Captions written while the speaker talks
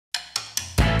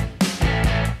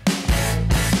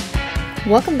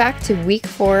Welcome back to week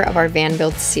 4 of our van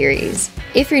build series.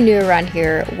 If you're new around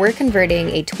here, we're converting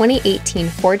a 2018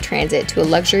 Ford Transit to a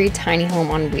luxury tiny home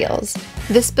on wheels.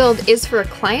 This build is for a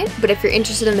client, but if you're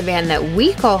interested in the van that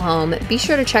we call home, be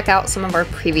sure to check out some of our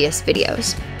previous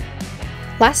videos.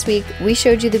 Last week, we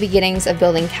showed you the beginnings of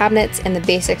building cabinets and the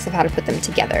basics of how to put them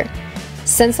together.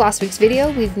 Since last week's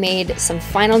video, we've made some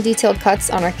final detailed cuts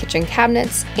on our kitchen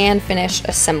cabinets and finished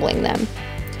assembling them.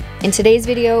 In today's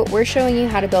video, we're showing you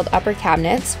how to build upper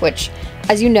cabinets, which,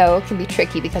 as you know, can be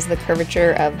tricky because of the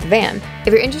curvature of the van. If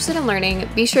you're interested in learning,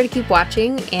 be sure to keep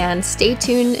watching and stay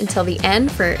tuned until the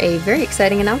end for a very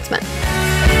exciting announcement.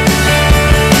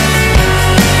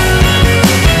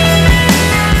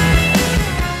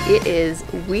 It is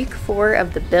week 4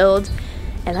 of the build,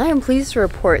 and I am pleased to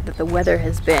report that the weather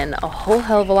has been a whole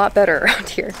hell of a lot better around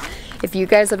here. If you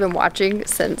guys have been watching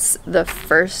since the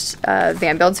first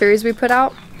van build series we put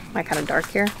out, am I kind of dark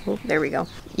here? Oh, there we go.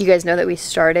 You guys know that we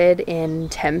started in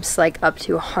temps like up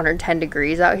to 110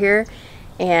 degrees out here,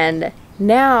 and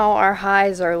now our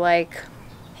highs are like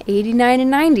 89 and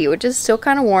 90, which is still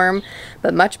kind of warm,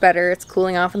 but much better. It's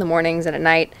cooling off in the mornings and at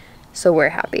night, so we're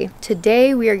happy.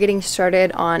 Today we are getting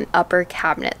started on upper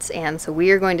cabinets, and so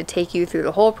we are going to take you through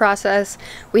the whole process.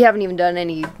 We haven't even done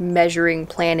any measuring,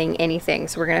 planning, anything,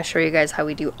 so we're going to show you guys how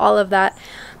we do all of that.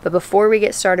 But before we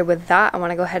get started with that, I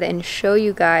want to go ahead and show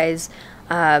you guys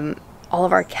all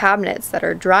of our cabinets that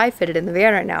are dry fitted in the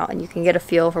van right now, and you can get a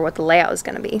feel for what the layout is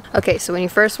going to be. Okay, so when you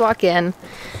first walk in,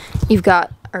 you've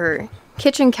got our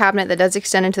kitchen cabinet that does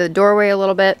extend into the doorway a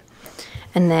little bit,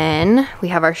 and then we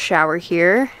have our shower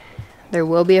here. There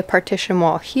will be a partition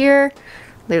wall here.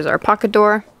 There's our pocket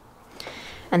door.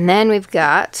 And then we've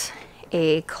got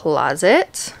a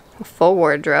closet, a full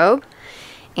wardrobe,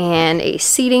 and a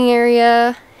seating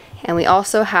area. And we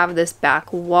also have this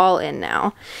back wall in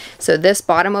now. So this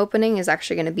bottom opening is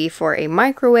actually going to be for a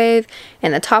microwave,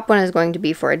 and the top one is going to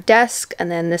be for a desk, and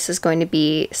then this is going to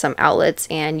be some outlets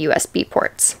and USB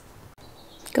ports.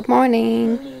 Good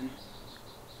morning.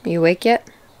 Are you awake yet?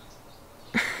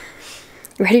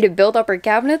 Ready to build upper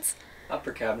cabinets?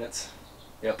 Upper cabinets.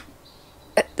 Yep.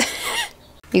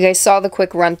 You guys saw the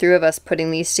quick run through of us putting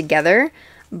these together,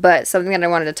 but something that I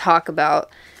wanted to talk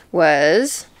about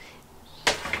was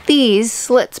these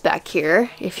slits back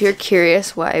here, if you're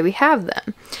curious why we have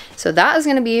them. So that is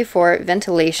going to be for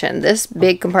ventilation. This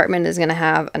big compartment is going to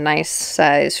have a nice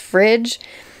size fridge,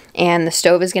 and the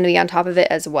stove is going to be on top of it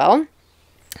as well.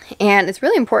 And it's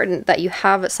really important that you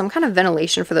have some kind of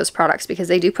ventilation for those products because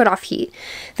they do put off heat.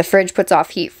 The fridge puts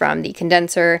off heat from the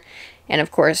condenser, and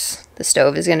of course the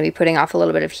stove is going to be putting off a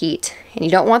little bit of heat, and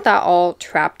you don't want that all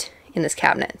trapped in this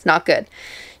cabinet. It's not good.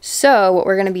 So what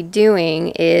we're going to be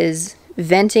doing is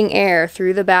venting air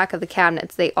through the back of the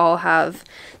cabinets. They all have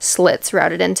slits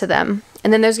routed into them,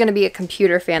 and then there's going to be a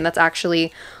computer fan that's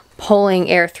actually pulling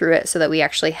air through it so that we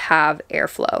actually have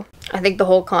airflow. I think the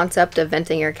whole concept of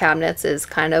venting your cabinets is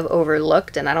kind of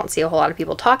overlooked, and I don't see a whole lot of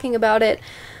people talking about it,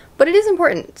 but it is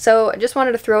important. So I just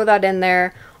wanted to throw that in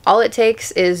there. All it takes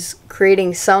is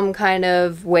creating some kind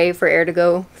of way for air to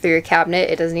go through your cabinet.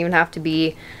 It doesn't even have to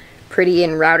be pretty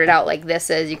and routed out like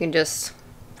this is. You can just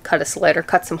cut a slit or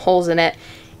cut some holes in it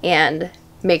and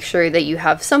make sure that you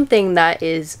have something that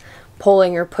is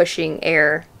pulling or pushing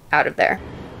air out of there.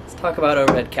 Talk about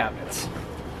overhead cabinets.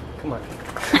 Come on.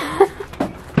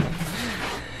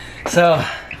 So,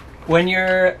 when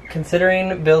you're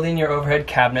considering building your overhead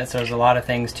cabinets, there's a lot of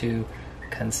things to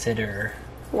consider.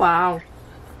 Wow.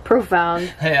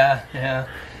 Profound. Yeah.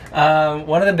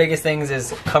 One of the biggest things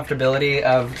is comfortability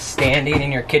of standing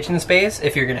in your kitchen space,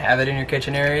 if you're going to have it in your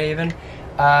kitchen area even.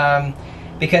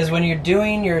 Because when you're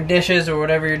doing your dishes or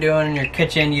whatever you're doing in your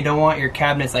kitchen, you don't want your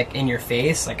cabinets like in your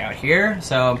face, like out here.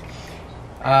 So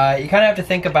you kind of have to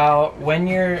think about when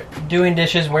you're doing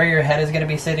dishes where your head is going to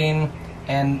be sitting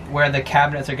and where the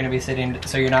cabinets are going to be sitting,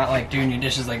 so you're not like doing your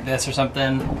dishes like this or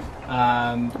something.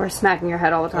 Or smacking your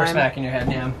head all the time. Or smacking your head,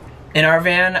 yeah. In our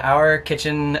van, our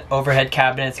kitchen overhead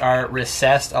cabinets are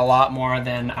recessed a lot more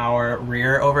than our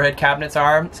rear overhead cabinets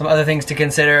are. Some other things to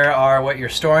consider are what you're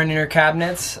storing in your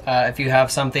cabinets. If you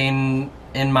have something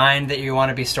in mind that you want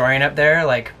to be storing up there,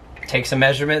 like take some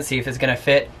measurements, see if it's going to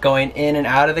fit going in and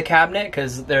out of the cabinet,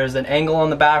 because there's an angle on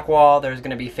the back wall, there's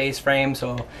going to be face frame,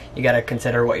 so you got to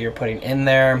consider what you're putting in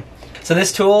there. So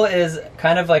this tool is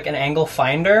kind of like an angle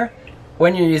finder.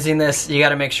 When you're using this, you got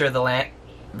to make sure the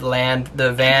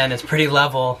van is pretty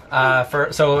level,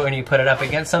 so when you put it up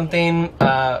against something,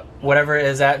 whatever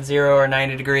is at 0 or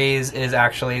 90 degrees is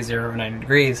actually 0 or 90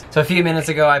 degrees. So a few minutes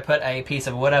ago I put a piece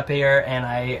of wood up here and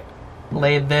I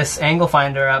laid this angle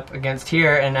finder up against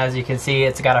here, and as you can see,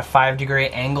 it's got a 5-degree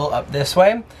angle up this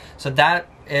way. So that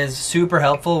is super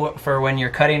helpful for when you're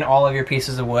cutting all of your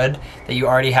pieces of wood, that you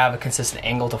already have a consistent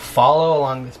angle to follow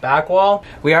along this back wall.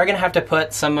 We are gonna have to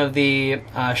put some of the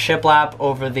shiplap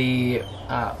over the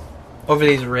over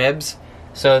these ribs,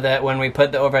 so that when we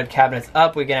put the overhead cabinets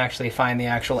up, we can actually find the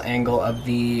actual angle of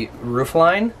the roof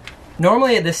line.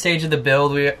 Normally at this stage of the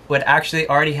build, we would actually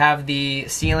already have the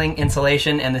ceiling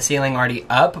insulation and the ceiling already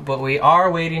up, but we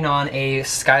are waiting on a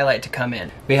skylight to come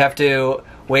in. We have to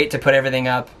wait to put everything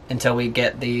up until we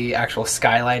get the actual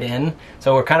skylight in.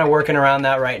 So we're kind of working around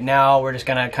that right now. We're just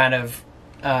gonna kind of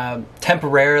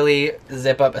temporarily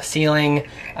zip up a ceiling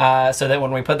so that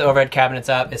when we put the overhead cabinets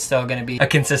up, it's still gonna be a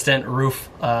consistent roof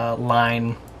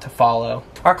line to follow.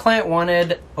 Our client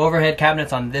wanted overhead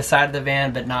cabinets on this side of the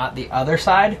van, but not the other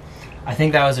side. I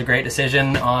think that was a great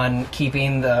decision on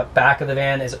keeping the back of the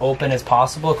van as open as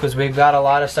possible, because we've got a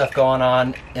lot of stuff going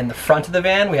on in the front of the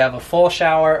van. We have a full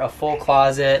shower, a full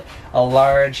closet, a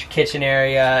large kitchen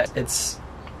area. It's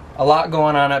a lot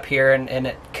going on up here, and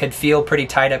it could feel pretty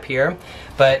tight up here,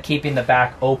 but keeping the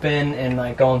back open and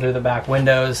like going through the back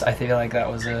windows, I feel like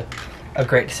that was a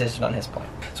great decision on his part.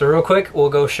 So real quick, we'll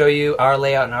go show you our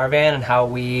layout in our van and how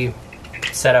we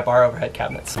set up our overhead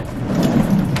cabinets.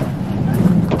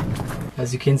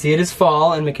 As you can see, it is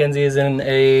fall, and Mackenzie is in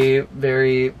a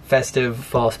very festive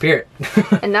fall spirit.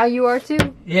 And now you are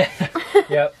too? Yeah,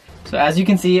 yep. So as you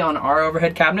can see on our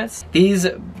overhead cabinets, these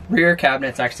rear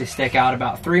cabinets actually stick out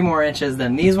about 3 more inches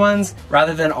than these ones.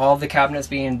 Rather than all of the cabinets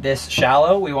being this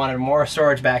shallow, we wanted more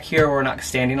storage back here where we're not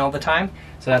standing all the time.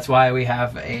 So that's why we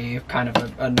have a kind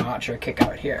of a notch or a kick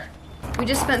out here. We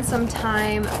just spent some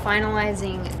time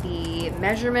finalizing the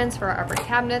measurements for our upper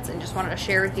cabinets and just wanted to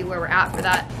share with you where we're at for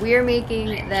that. We are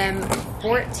making them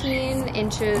 14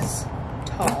 inches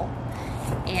tall.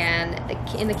 And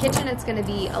in the kitchen, it's going to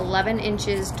be 11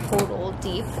 inches total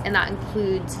deep, and that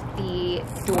includes the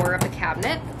door of the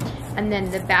cabinet. And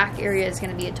then the back area is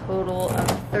going to be a total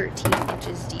of 13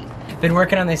 inches deep. Been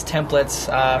working on these templates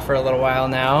for a little while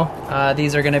now.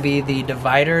 These are going to be the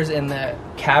dividers in the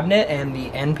cabinet and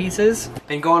the end pieces.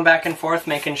 Been going back and forth,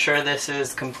 making sure this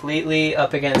is completely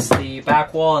up against the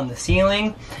back wall and the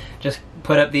ceiling. Just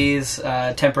put up these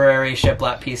temporary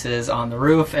shiplap pieces on the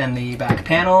roof and the back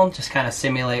panel, just kind of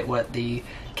simulate what the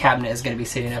cabinet is going to be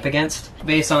sitting up against.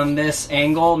 Based on this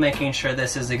angle, making sure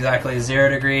this is exactly 0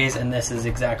 degrees and this is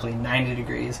exactly 90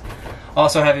 degrees.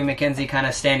 Also having Mackenzie kind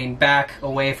of standing back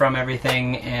away from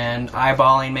everything and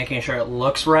eyeballing, making sure it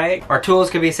looks right. Our tools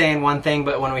could be saying one thing,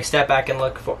 but when we step back and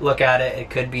look at it,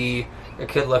 it could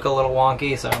look a little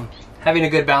wonky. So having a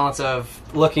good balance of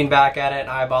looking back at it and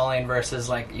eyeballing versus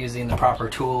like using the proper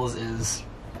tools is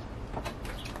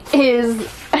a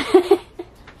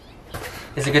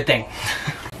good thing.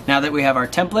 Now that we have our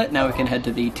template, now we can head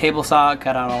to the table saw,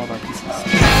 cut out all of our pieces.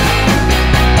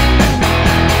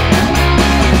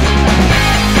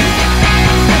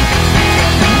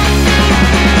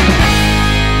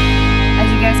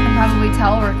 As you guys can probably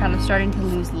tell, we're kind of starting to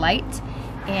lose light.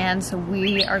 And so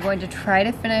we are going to try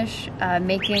to finish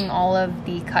making all of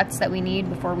the cuts that we need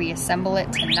before we assemble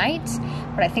it tonight.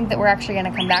 But I think that we're actually going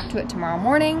to come back to it tomorrow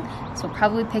morning. So we'll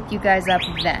probably pick you guys up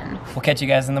then. We'll catch you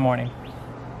guys in the morning.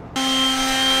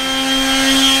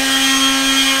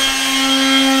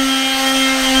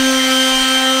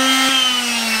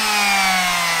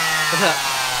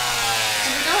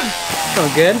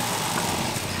 Oh, good.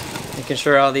 Making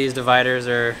sure all these dividers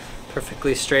are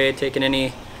perfectly straight, taking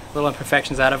any little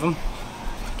imperfections out of them.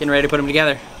 Getting ready to put them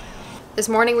together. This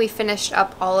morning we finished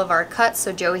up all of our cuts,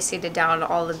 so Joey sanded down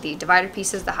all of the divider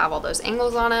pieces that have all those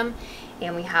angles on them.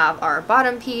 And we have our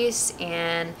bottom piece,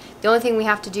 and the only thing we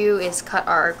have to do is cut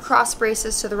our cross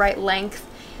braces to the right length.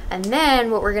 And then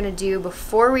what we're gonna do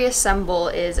before we assemble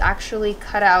is actually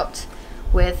cut out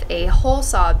with a hole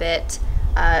saw bit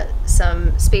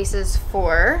some spaces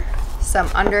for some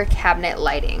under cabinet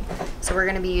lighting. So we're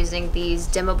going to be using these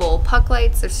dimmable puck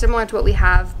lights. They're similar to what we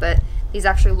have, but these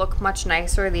actually look much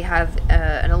nicer. They have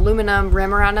an aluminum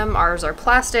rim around them. Ours are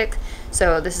plastic,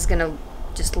 so this is going to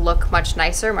just look much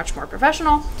nicer, much more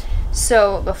professional.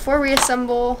 So before we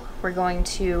assemble, we're going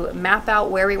to map out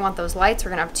where we want those lights.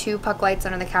 We're going to have 2 puck lights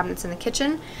under the cabinets in the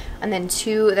kitchen, and then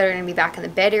 2 that are going to be back in the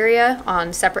bed area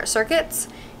on separate circuits.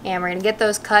 And we're going to get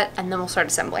those cut, and then we'll start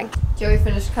assembling. Joey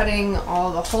finished cutting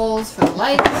all the holes for the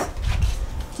lights.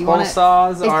 Hole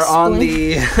saws are on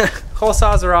the hole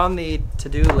saws are on the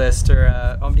to-do list or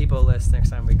Home Depot list next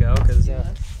time we go, because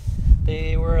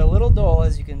they were a little dull,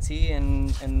 as you can see,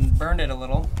 and burned it a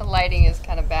little. The lighting is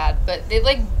kind of bad, but they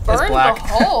like burned the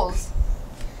holes.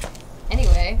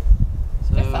 Anyway.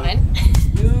 So they're fine.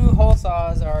 New hole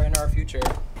saws are in our future.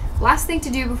 Last thing to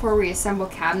do before we assemble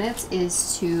cabinets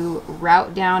is to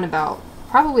route down about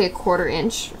probably 1/4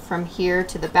 inch from here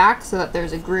to the back so that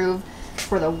there's a groove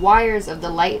for the wires of the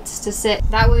lights to sit.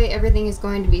 That way everything is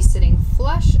going to be sitting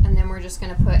flush, and then we're just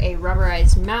going to put a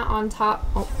rubberized mat on top.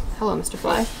 Oh, hello, Mr.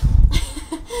 Fly.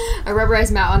 A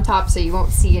rubberized mat on top so you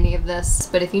won't see any of this,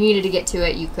 but if you needed to get to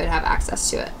it, you could have access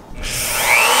to it.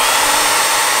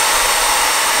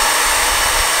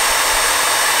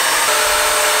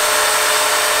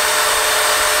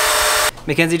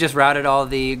 Mackenzie just routed all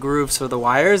the grooves for the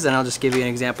wires, and I'll just give you an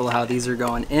example of how these are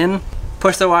going in.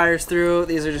 Push the wires through.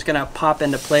 These are just gonna pop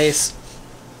into place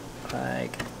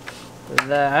like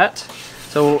that.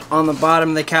 So on the bottom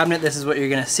of the cabinet, this is what you're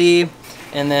gonna see.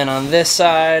 And then on this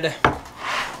side,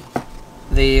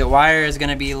 the wire is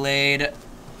gonna be laid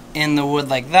in the wood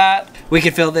like that. We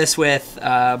could fill this with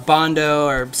Bondo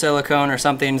or silicone or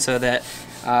something so that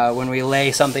when we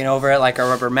lay something over it like a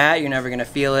rubber mat, you're never gonna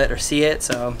feel it or see it,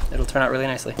 so it'll turn out really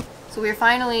nicely. So we're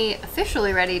finally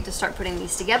officially ready to start putting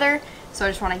these together. So I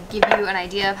just want to give you an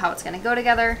idea of how it's going to go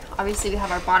together. Obviously we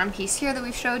have our bottom piece here that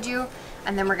we've showed you,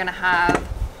 and then we're going to have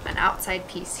an outside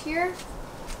piece here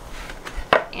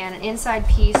and an inside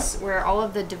piece where all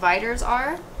of the dividers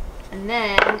are, and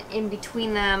then in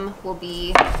between them will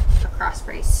be a cross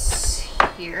brace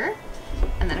here,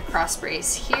 and then a cross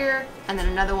brace here, and then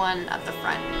another one at the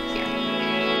front here.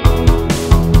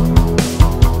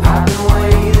 I've been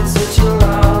waiting such a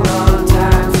long, long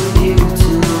time for you to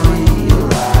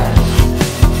realize.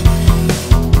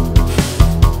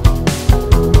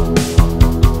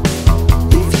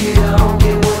 If you don't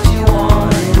get what you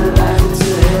want in life, it's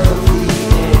a healthy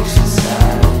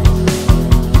exercise.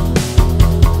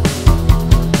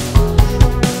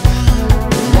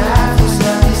 Life is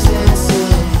not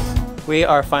this. We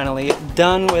are finally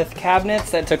done with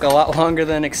cabinets. That took a lot longer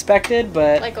than expected,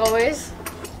 but Like always.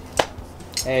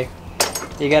 hey,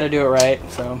 you gotta do it right,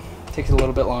 so it takes a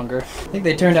little bit longer. I think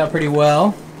they turned out pretty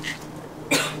well.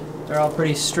 They're all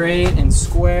pretty straight and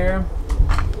square.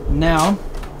 Now,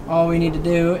 all we need to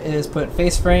do is put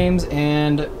face frames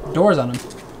and doors on them.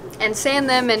 And sand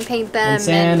them and paint them. And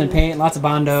sand and paint, lots of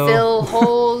Bondo. Fill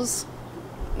holes.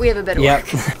 We have a bit of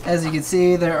Yep. work. As you can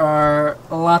see, there are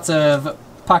lots of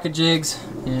pocket jigs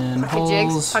and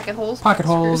holes. Pocket holes. Pocket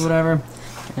holes, Screws. whatever.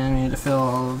 And we need to fill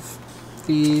all of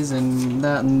these and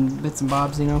that and bits and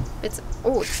bobs, you know.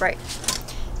 Oh, it's right.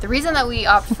 The reason that we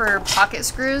opt for pocket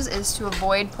screws is to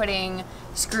avoid putting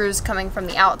screws coming from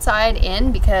the outside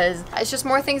in, because it's just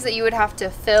more things that you would have to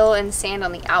fill and sand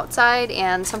on the outside,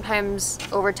 and sometimes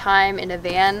over time in a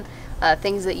van,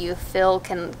 things that you fill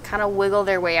can kind of wiggle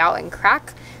their way out and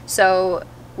crack. So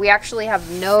we actually have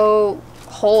no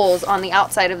holes on the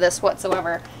outside of this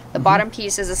whatsoever. The bottom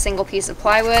piece is a single piece of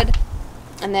plywood,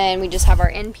 and then we just have our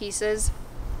end pieces.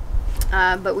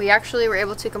 But we actually were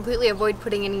able to completely avoid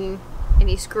putting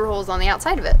any screw holes on the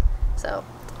outside of it. So,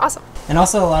 awesome. And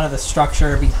also a lot of the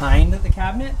structure behind the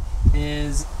cabinet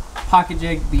is pocket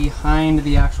jig behind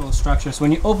the actual structure. So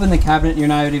when you open the cabinet, you're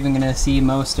not even going to see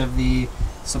most of the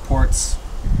supports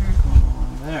going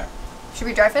along there. Should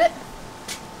we dry fit it?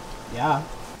 Yeah.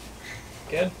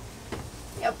 Good?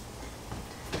 Yep.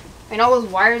 I mean, all those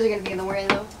wires are going to be in the way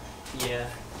though. Yeah.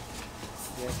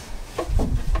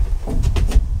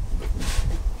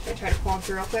 Should I try to pull them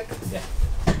through real quick? Yeah.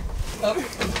 Oh.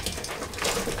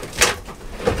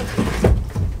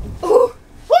 Ooh!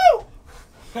 Woo!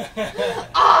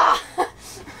 Ah!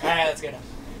 Alright, let's go now.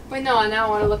 Wait, no, now I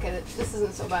want to look at it. This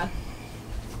isn't so bad.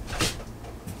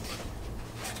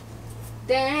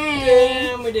 Dang!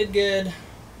 Damn, we did good.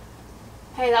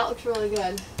 Hey, that looks really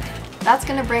good. That's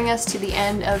going to bring us to the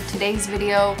end of today's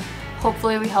video.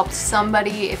 Hopefully we helped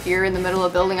somebody if you're in the middle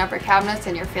of building up your cabinets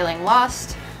and you're feeling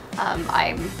lost.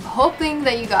 I'm hoping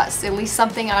that you got at least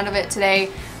something out of it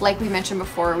today. Like we mentioned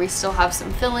before, we still have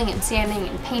some filling and sanding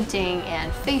and painting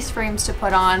and face frames to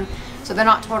put on. So they're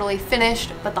not totally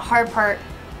finished, but the hard part,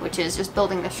 which is just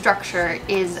building the structure,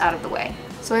 is out of the way.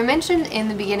 So I mentioned in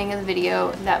the beginning of the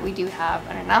video that we do have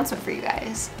an announcement for you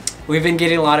guys. We've been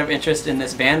getting a lot of interest in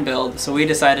this van build, so we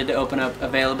decided to open up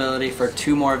availability for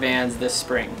 2 more vans this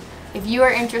spring. If you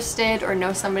are interested or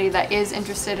know somebody that is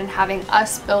interested in having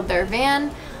us build their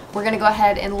van, we're going to go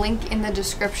ahead and link in the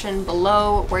description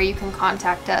below where you can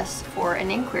contact us for an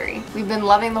inquiry. We've been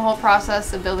loving the whole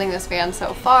process of building this van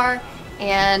so far,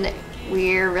 and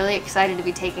we're really excited to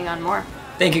be taking on more.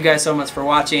 Thank you guys so much for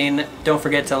watching. Don't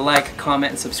forget to like,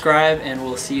 comment, and subscribe, and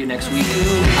we'll see you next week.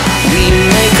 We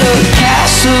make a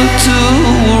castle to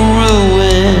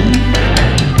a ruin.